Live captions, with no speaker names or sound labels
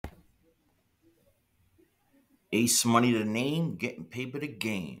Ace Money the name, getting paper the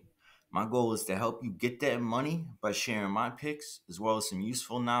game. My goal is to help you get that money by sharing my picks as well as some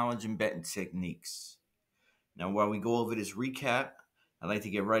useful knowledge and betting techniques. Now, while we go over this recap, I'd like to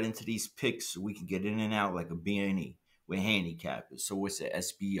get right into these picks so we can get in and out like a B&E. We're handicappers, so it's a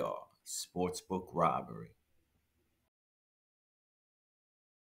SBR, Sportsbook Robbery.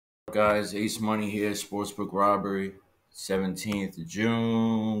 Guys, Ace Money here, Sportsbook Robbery, 17th of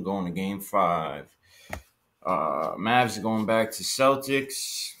June, going to Game 5. Mavs are going back to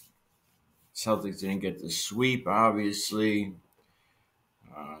Celtics. Celtics didn't get the sweep, obviously.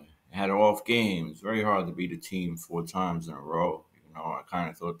 Had off games. Very hard to beat a team 4 times in a row. I kind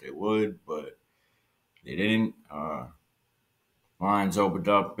of thought they would, but they didn't. Lines opened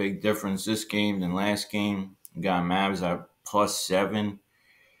up. Big difference this game than last game. We got Mavs at +7.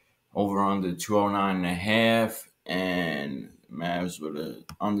 Over under 209.5. And Mavs with the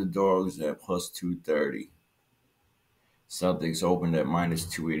underdogs at +230. Celtics opened at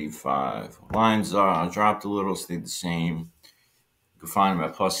 -285. Lines dropped a little, stayed the same. You can find them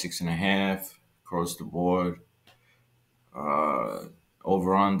at +6.5 across the board.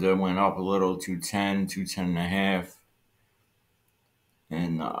 Over under went up a little, 210, 210.5.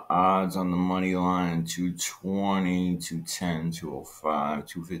 And the odds on the money line, 220, 210, 205,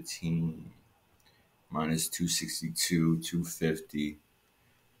 215, -262, 250.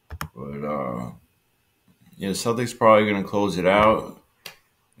 But yeah, Celtics probably gonna close it out.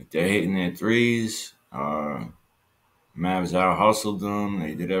 If they're hitting their threes, Mavs out hustled them.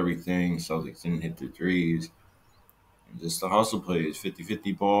 They did everything. Celtics didn't hit the threes. And just the hustle plays,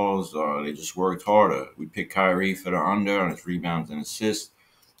 50-50 balls. They just worked harder. We picked Kyrie for the under on his rebounds and assists.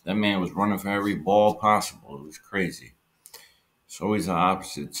 That man was running for every ball possible. It was crazy. It's always the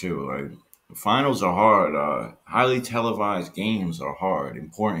opposite too. Like, the finals are hard. Highly televised games are hard.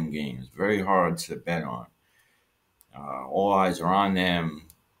 Important games, very hard to bet on. All eyes are on them.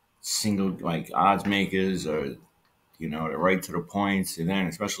 Single odds makers are, they're right to the points. And then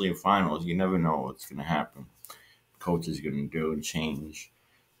especially in finals, you never know what's going to happen. Coach is going to do and change,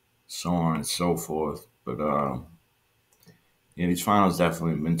 so on and so forth. But yeah, these finals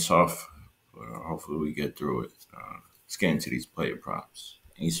definitely been tough. But hopefully we get through it. Let's get into these player props.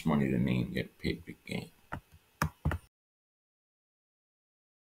 Ace Money the name, get paid big game.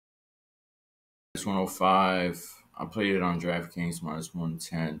 -105. I played it on DraftKings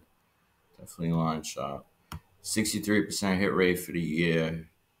 -110. Definitely line shot. 63% hit rate for the year.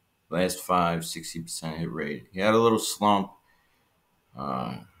 Last 5, 60% hit rate. He had a little slump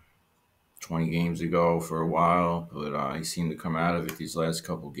 20 games ago for a while, but he seemed to come out of it these last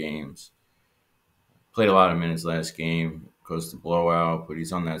couple games. Played a lot of minutes last game because the blowout, but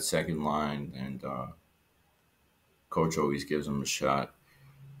he's on that second line, and coach always gives him a shot.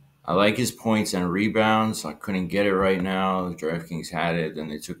 I like his points and rebounds. I couldn't get it right now. The DraftKings had it, then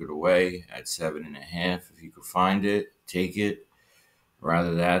they took it away at 7.5. If you could find it, take it.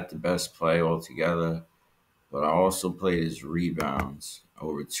 Rather that, the best play altogether. But I also played his rebounds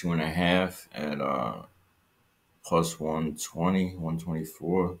over 2.5 at +120,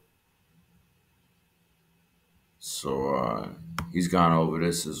 124. So he's gone over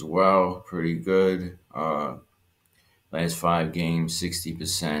this as well. Pretty good. Last 5 games,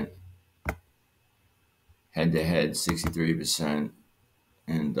 60%. Head-to-head, 63%.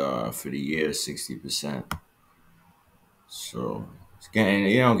 And for the year, 60%. So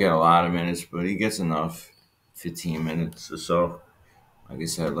you don't get a lot of minutes, but he gets enough. 15 minutes or so. Like I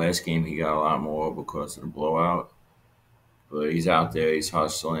said, last game he got a lot more because of the blowout. But he's out there, he's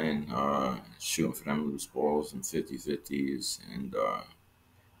hustling, shooting for them loose balls and 50-50s, and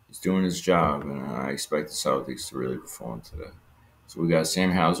he's doing his job. And I expect the Celtics to really perform today. So we got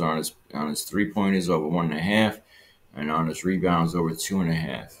Sam Hauser on his 3-pointers over 1.5, and on his rebounds over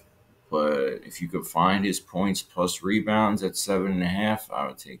 2.5. But if you could find his points plus rebounds at 7.5, I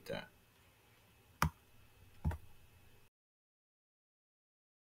would take that.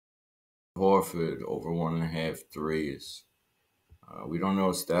 Horford over 1.5 threes. We don't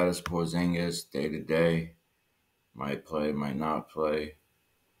know status Porzingis day to day. Might play, might not play.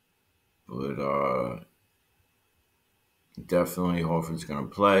 But definitely Horford's going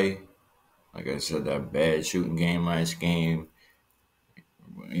to play. Like I said, that bad shooting game last game,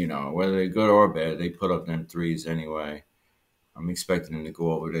 whether they're good or bad, they put up them threes anyway. I'm expecting them to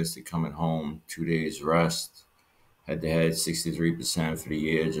go over this. They're coming home, 2 days rest. Head-to-head, 63% for the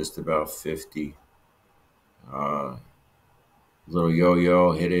year, just about 50. Little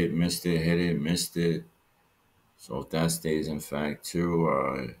yo-yo, hit it, missed it, hit it, missed it. So if that stays in fact too,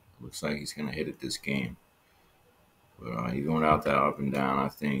 looks like he's going to hit it this game. But even without that up and down, I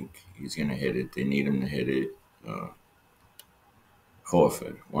think he's going to hit it. They need him to hit it.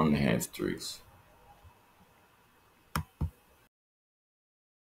 Horford, 1.5 threes.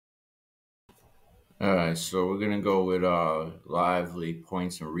 All right, so we're gonna go with Lively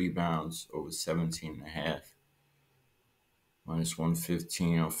points and rebounds over 17.5. Minus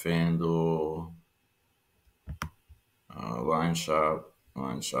 115 on FanDuel. Line shop,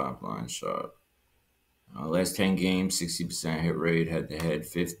 line shop, line shop. Last 10 games, 60% hit rate, head to head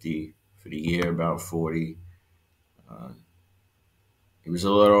 50. For the year, about 40. He was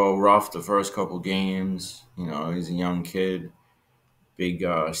a little rough the first couple games. You know, he's a young kid, big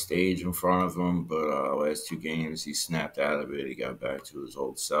stage in front of him, but last two games he snapped out of it. He got back to his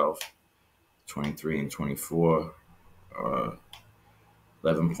old self, 23 and 24. Uh,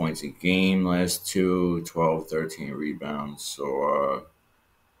 11 points a game last two, 12, 13 rebounds. So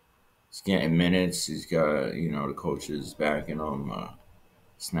he's getting minutes. He's got, the coaches backing him.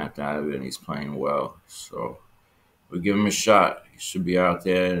 Snapped out of it and he's playing well. So we'll give him a shot. He should be out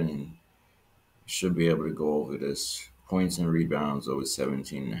there and he should be able to go over this. Points and rebounds over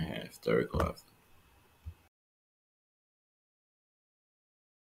 17.5. Derek left.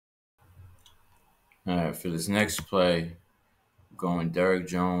 All right, for this next play, I'm going Derek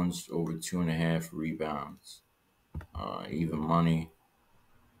Jones over 2.5 rebounds. Even money.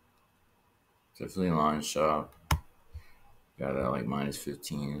 Definitely line shop. Got it like minus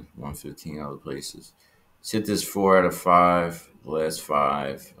 15, 115 other places. Let's hit this 4 out of 5. The last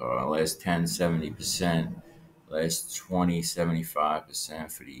 5. Last 10, 70%. Last 20,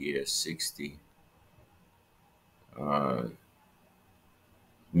 75% for the year, 60.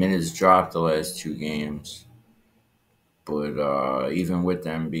 Minutes dropped the last two games. But even with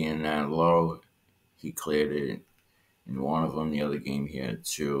them being that low, he cleared it in one of them. The other game he had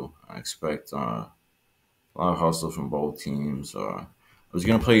 2. I expect a lot of hustle from both teams. I was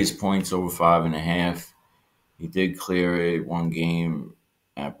going to play his points over 5.5. He did clear it one game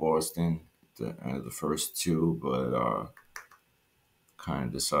at Boston, the first two, but kind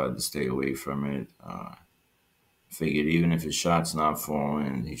of decided to stay away from it. Figured even if his shot's not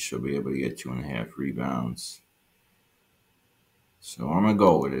falling, he should be able to get 2.5 rebounds. So I'm going to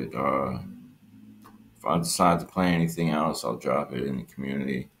go with it. If I decide to play anything else, I'll drop it in the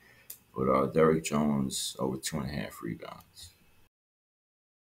community. But Derek Jones over 2.5 rebounds.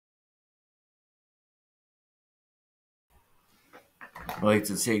 I'd like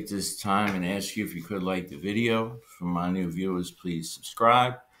to take this time and ask you if you could like the video. For my new viewers, please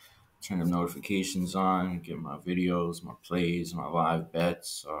subscribe. Turn the notifications on. Get my videos, my plays, my live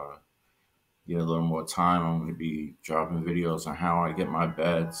bets. Get a little more time. I'm going to be dropping videos on how I get my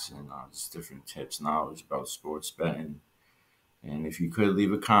bets and just different tips, knowledge about sports betting. And if you could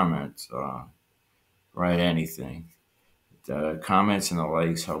leave a comment, write anything. The comments and the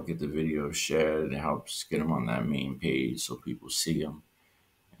likes help get the video shared. It helps get them on that main page so people see them.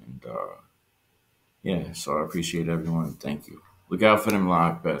 And yeah, so I appreciate everyone. Thank you. Look out for them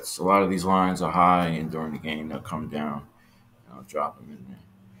live bets. A lot of these lines are high, and during the game they'll come down. And I'll drop them in there.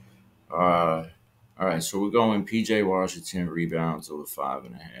 All right, so we're going PJ Washington rebounds over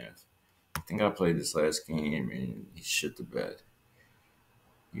 5.5. I think I played this last game and he shit the bed.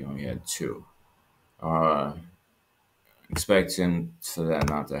 He only had 2. Expecting for that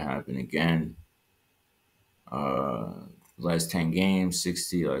not to happen again. Last 10 games,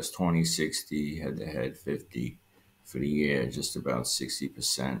 60. Last 20, 60. Head to head, 50. For the year, just about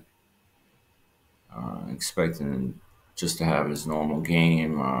 60%. Expecting just to have his normal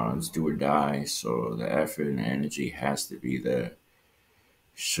game. It's do or die. So the effort and the energy has to be there.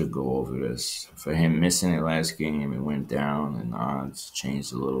 Should go over this. For him missing it last game, it went down and odds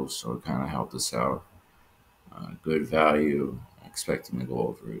changed a little. So it kind of helped us out. Good value. I expect him to go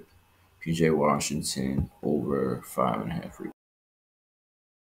over it. PJ Washington over 5.5.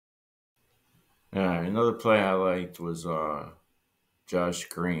 Another play I liked was Josh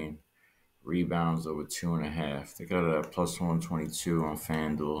Green rebounds over 2.5. They got it at plus 122 on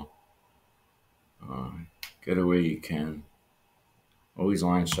FanDuel. Get it where you can. Always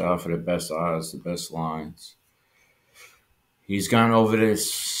line shot for the best odds, the best lines. He's gone over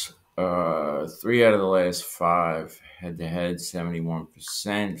this 3 out of the last 5. Head to head,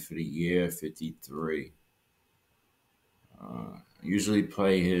 71%. For the year, 53%. Usually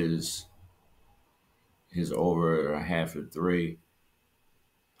play his over a half of 3.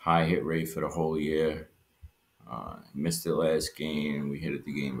 High hit rate for the whole year. Missed it last game. We hit it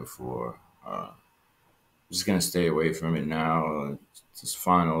the game before. Just going to stay away from it now. This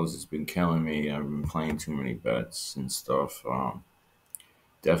finals has been killing me. I've been playing too many bets and stuff.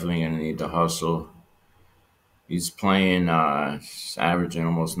 Definitely going to need to hustle. He's playing, averaging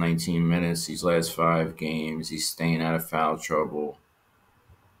almost 19 minutes these last 5 games. He's staying out of foul trouble.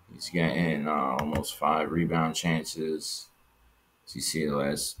 He's getting almost 5 rebound chances. As you see the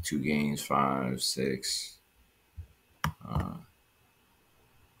last 2 games, 5, 6.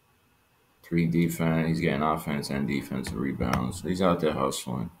 3 defense. He's getting offense and defensive rebounds. He's out there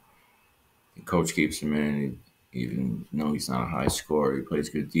hustling. The coach keeps him in, even though he's not a high scorer. He plays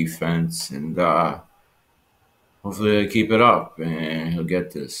good defense, and hopefully he'll keep it up, and he'll get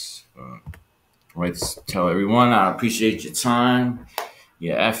this. I'd like to tell everyone I appreciate your time,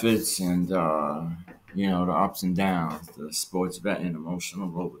 your efforts, and the ups and downs. The sports betting emotional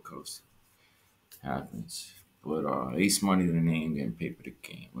roller coaster happens. But ace money to the name, getting paper the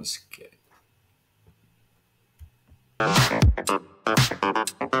game. Let's get it.